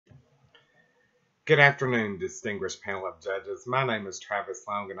Good afternoon, distinguished panel of judges. My name is Travis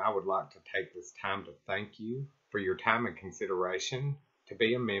Long, and I would like to take this time to thank you for your time and consideration to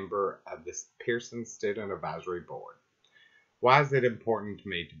be a member of this Pearson Student Advisory Board. Why is it important to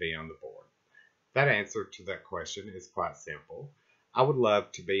me to be on the board? That answer to that question is quite simple. I would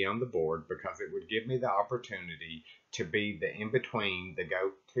love to be on the board because it would give me the opportunity to be the in-between, the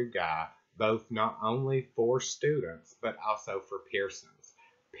go-to guy, both not only for students, but also for Pearsons.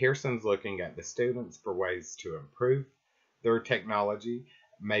 Pearson's looking at the students for ways to improve their technology,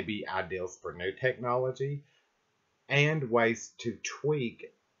 maybe ideas for new technology, and ways to tweak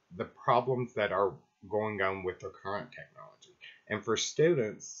the problems that are going on with their current technology. And for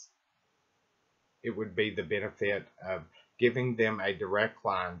students, it would be the benefit of giving them a direct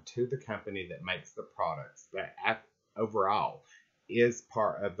line to the company that makes the products that overall is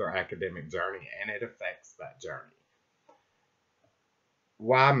part of their academic journey and it affects that journey.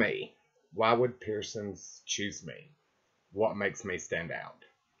 Why me? Why would Pearsons choose me? What makes me stand out?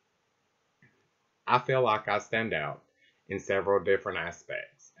 I feel like I stand out in several different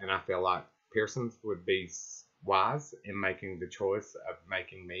aspects, and I feel like Pearsons would be wise in making the choice of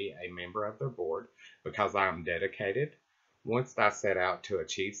making me a member of their board because I am dedicated. Once I set out to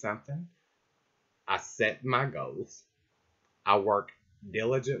achieve something, I set my goals. I work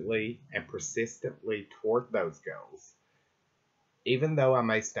diligently and persistently toward those goals. Even though I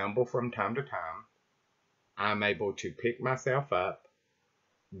may stumble from time to time, I'm able to pick myself up,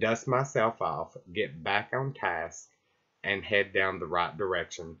 dust myself off, get back on task, and head down the right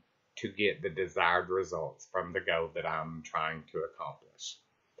direction to get the desired results from the goal that I'm trying to accomplish.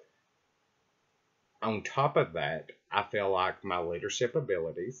 On top of that, I feel like my leadership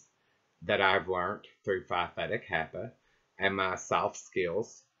abilities that I've learned through Phi Theta Kappa and my soft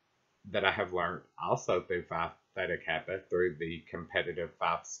skills that I have learned also through Phi Theta Kappa through the competitive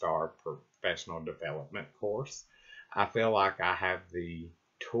 5-star professional development course, I feel like I have the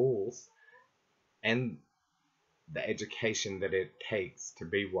tools and the education that it takes to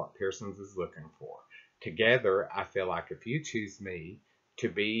be what Pearsons is looking for. Together, I feel like if you choose me to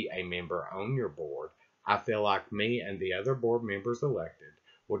be a member on your board, I feel like me and the other board members elected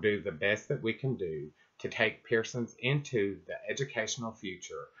will do the best that we can do to take Pearsons into the educational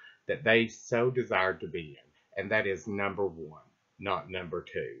future that they so desire to be in, and that is number one, not number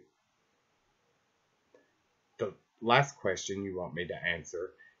two. The last question you want me to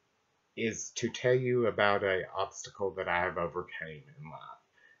answer is to tell you about an obstacle that I have overcame in life,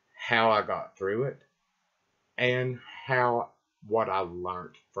 how I got through it, and what I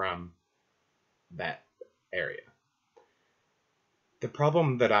learned from that area. The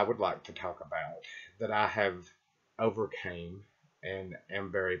problem that I would like to talk about that I have overcame and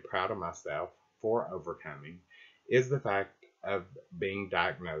am very proud of myself for overcoming is the fact of being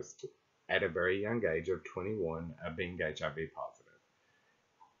diagnosed at a very young age of 21 of being HIV positive.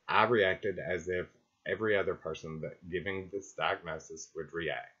 I reacted as if every other person that giving this diagnosis would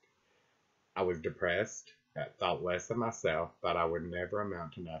react. I was depressed, thought less of myself, thought I would never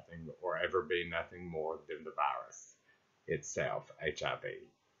amount to nothing or ever be nothing more than the virus itself, HIV.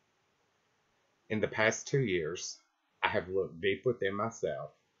 In the past 2 years, I have looked deep within myself,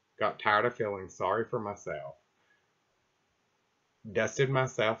 got tired of feeling sorry for myself, dusted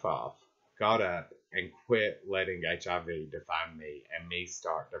myself off, got up, and quit letting HIV define me and me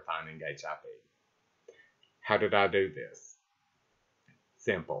start defining HIV. How did I do this?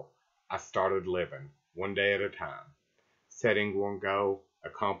 Simple. I started living one day at a time, setting one goal,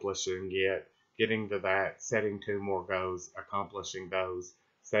 accomplishing it, getting to that, setting two more goals, accomplishing those,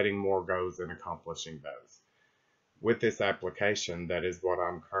 setting more goals, and accomplishing those. With this application, that is what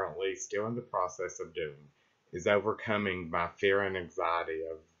I'm currently still in the process of doing, is overcoming my fear and anxiety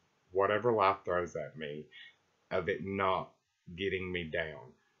of whatever life throws at me, of it not getting me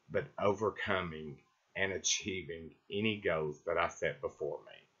down, but overcoming and achieving any goals that I set before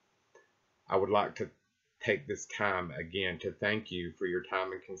me. I would like to take this time again to thank you for your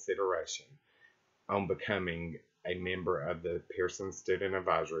time and consideration on becoming a member of the Pearson Student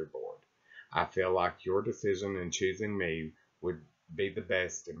Advisory Board. I feel like your decision in choosing me would be the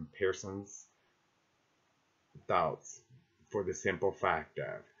best in Pearson's thoughts for the simple fact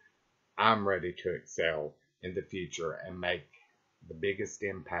of I'm ready to excel in the future and make the biggest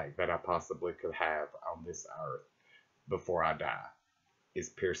impact that I possibly could have on this earth before I die. Is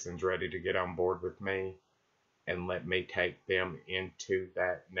Pearson's ready to get on board with me and let me take them into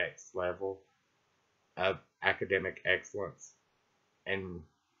that next level of academic excellence and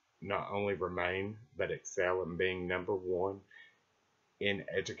not only remain but excel in being number one in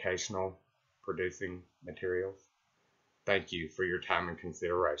educational producing materials? Thank you for your time and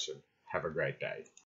consideration. Have a great day.